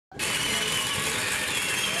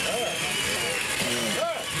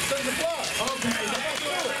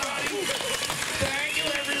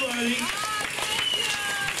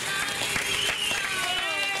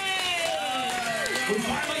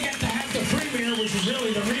This is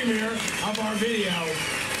really the premiere of our video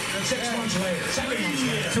 6 months later. 7 months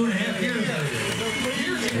later. 2.5 years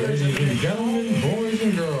later. Ladies and gentlemen, boys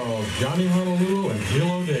and girls, Johnny Honolulu and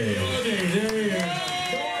HILO Dave. HILO Dave, there he is.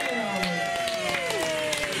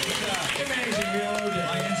 Amazing, HILO Dave.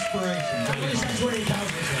 My inspiration. At least that's what he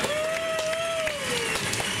tells me.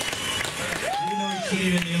 Even though he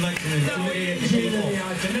cheated in the election and intimidated people.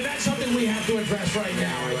 And that's something we have to address right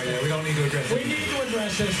now. We don't need to address it. We need to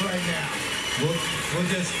address this right now. We'll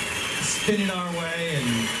just spin it our way and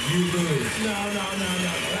you lose. No.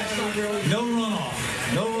 That's not really. No runoff.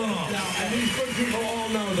 No runoff. No, and these good people all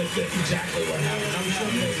know that exactly what happened. I'm sure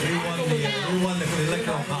we won the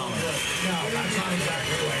electoral college. No, that's not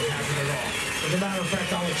exactly the way it happened at all. As a matter of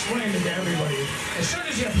fact, I'll explain it to everybody. As soon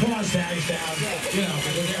as the applause dies down, you know,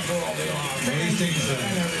 because after all, they are These things and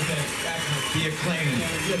everything. the acclaim.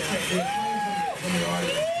 The acclaim from the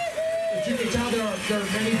audience. But you can tell there are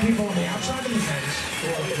many people on the outside of the fence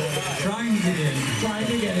who are Trying to get in. Trying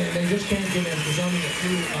to get in. They just can't get in because only a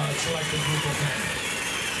few selected people can.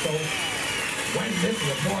 So, when did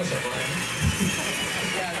the applause ever end?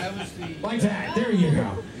 Yeah, that was the... Like that. There you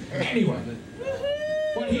go. Anyway,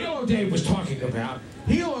 what HILO Dave was talking about,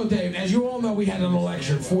 HILO Dave, as you all know, we had an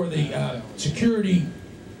election for the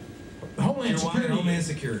Homeland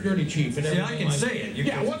Security Chief. And see, I can say it.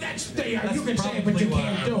 Well, that's you can say it, but you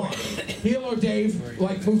can't do it. HILO Dave,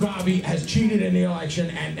 like Mugabe, has cheated in the election,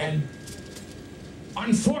 and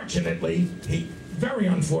unfortunately, very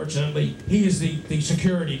unfortunately, he is the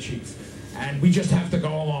security chief. And we just have to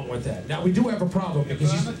go along with that. Now, we do have a problem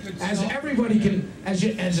because as everybody can, as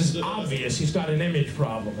is obvious, he's got an image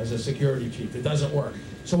problem as a security chief. It doesn't work.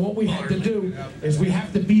 So what we have to do is we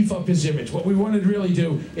have to beef up his image. What we want to really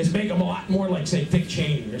do is make him a lot more like, say, Dick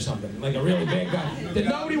Cheney or something, like a really bad guy that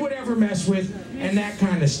nobody would ever mess with and that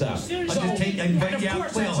kind of stuff. So, and of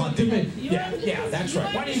course, that's up to me. Yeah, that's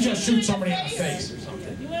right. Why don't you just shoot somebody in the face or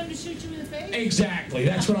something? You want him to shoot you in the face? Exactly.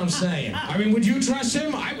 That's what I'm saying. I mean, would you trust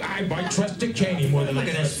him? I might trust Dick Cheney more than look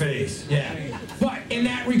at his face. Yeah. But in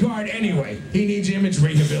that regard, anyway, he needs image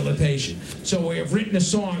rehabilitation. So we have written a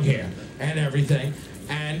song here and everything,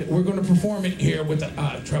 and we're going to perform it here with the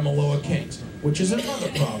TREMOLOA Kings, which is another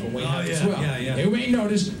problem we have as well. You may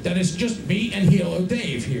notice that it's just me and HILO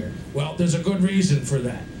Dave here. Well, there's a good reason for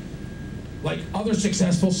that. Like other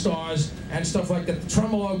successful stars and stuff like that, the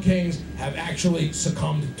TREMOLOA Kings have actually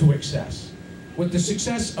succumbed to excess. With the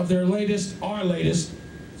success of their our latest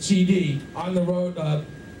CD, On the Road,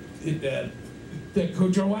 the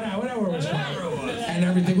Cujo, whatever it was called, and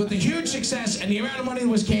everything. With the huge success and the amount of money that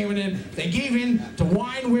was coming in, they gave in to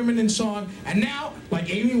wine, women, and song, and now, like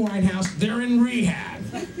Amy Winehouse, they're in rehab.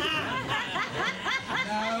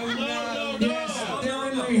 Yes,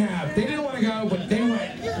 they're in rehab. They didn't want to go, but they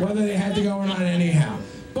went, whether they had to go or not anyhow.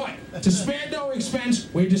 But to spare no expense,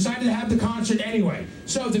 we decided to have the concert anyway.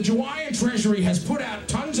 So the Hawaiian Treasury has put out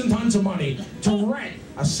tons and tons of money to rent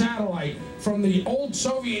a satellite from the old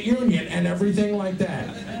Soviet Union and everything like that.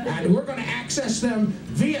 And we're going to access them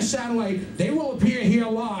via satellite. They will appear here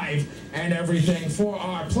live and everything for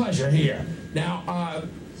our pleasure here. Now,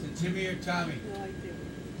 is it Jimmy or Tommy?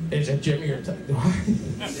 Is it Jimmy or Tommy?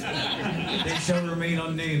 They shall remain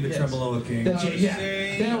unnamed, the TREMOLOA Kings.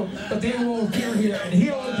 But they will appear here, and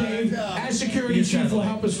HILO Dave, as security chief, will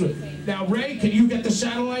help us with. Now, Ray, can you get the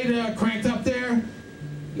satellite cranked up there?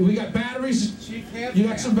 We got batteries. You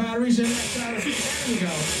got some batteries in that satellite. There you go.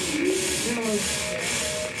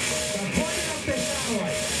 Now, point it up this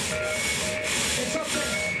satellite. It's up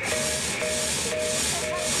there.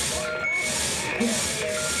 Yeah.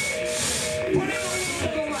 Put it on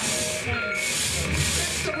the left.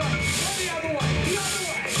 That's the right. Go the other way. The other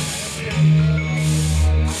way.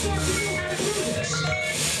 I thought you knew how to do this.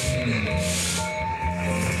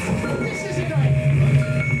 This isn't right.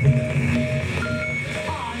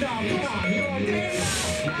 Oh, no, come on. You're on there.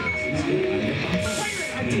 Wait a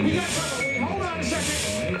minute. We got something. Hold on a second.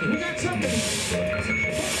 We got something.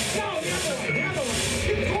 No, the other way. The other way.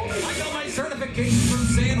 I got my certification from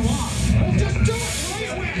San Juan. Well, just do it.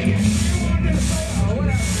 Wait. Or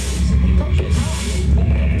whatever.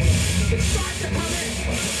 It's starting to come in.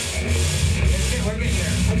 We're getting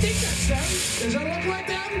there. I think that's them. Does that look like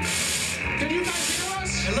them? Can you guys hear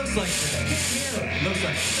us? It looks like I can't hear it. it. Looks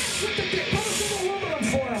like it. Put some aluminum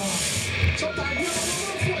foil on. Sometimes you have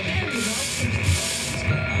aluminum foil. There you go.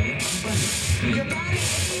 You got it.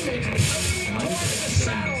 According to the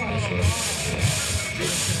satellite.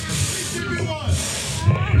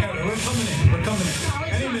 Yeah, we're coming in. We're coming in.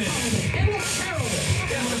 Any minute. It looks terrible. We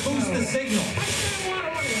have to boost the signal. I spent a lot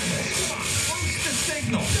of money on this. Come on. Boost the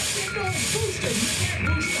signal. The signal is boosted. You can't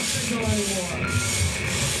boost the signal anymore.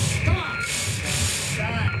 Come on.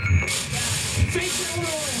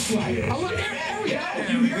 Oh, look, there we go.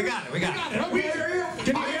 We got it. We got it. Okay.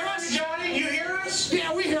 Can you hear us? Johnny, you hear us?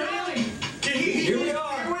 Yeah, we hear you. Can you hear Here we us?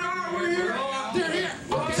 are. Here we are. We're here. They're here.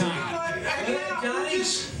 Okay.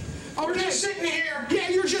 We're just sitting here. Yeah,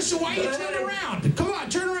 you're just, why you turn around? Come on,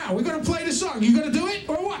 turn around. We're going to play the song. You going to do it?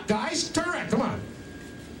 Or what, guys? Turn around. Come on.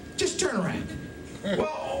 Just turn around.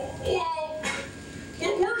 Well,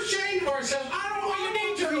 we're ashamed of ourselves. I don't want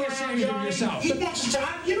you to turn around, ashamed of Johnny. yourself. He wants to turn.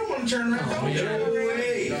 You don't want to turn around. Don't turn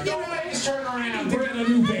around. Don't make us turn around. We're a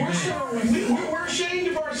new band. We're ashamed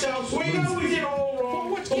of ourselves. We know we did all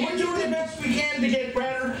wrong, but we're doing the best we can to get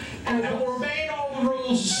better, and we're obeying all the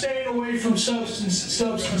rules and staying away from substance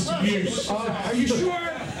abuse. Are you sure?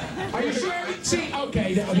 Are you sure? See,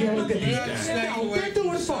 okay, now, look at these guys. No, they're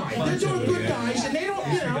doing fine. They're doing good, guys, and they don't,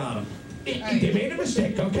 you know, they made a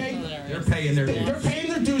mistake, okay? They're paying their dues. They're paying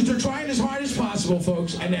their dues. They're trying as hard as possible,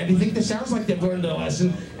 folks. And I think this sounds like they've learned their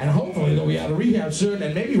lesson. And hopefully they'll be out of rehab soon.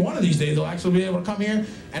 And maybe one of these days they'll actually be able to come here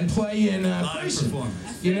and play in Grayson.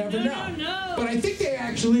 You never know. But I think they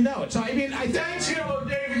actually know it. So I mean, Thanks, HILO,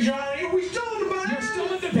 David Johnny. Are we still in the band? You're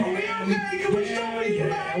still in the band. Are we okay? Can we still be in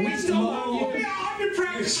the band? We still love you. Yeah, I've been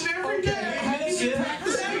practicing every day.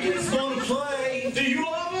 It's going to play. Do you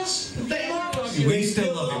love us? They love us. We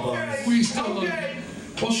still love you, boys. We still love you. Okay.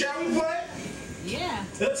 Well, shall we play? Yeah.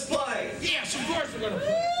 Let's play. Yes, of course we're going to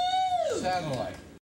play. Satellite.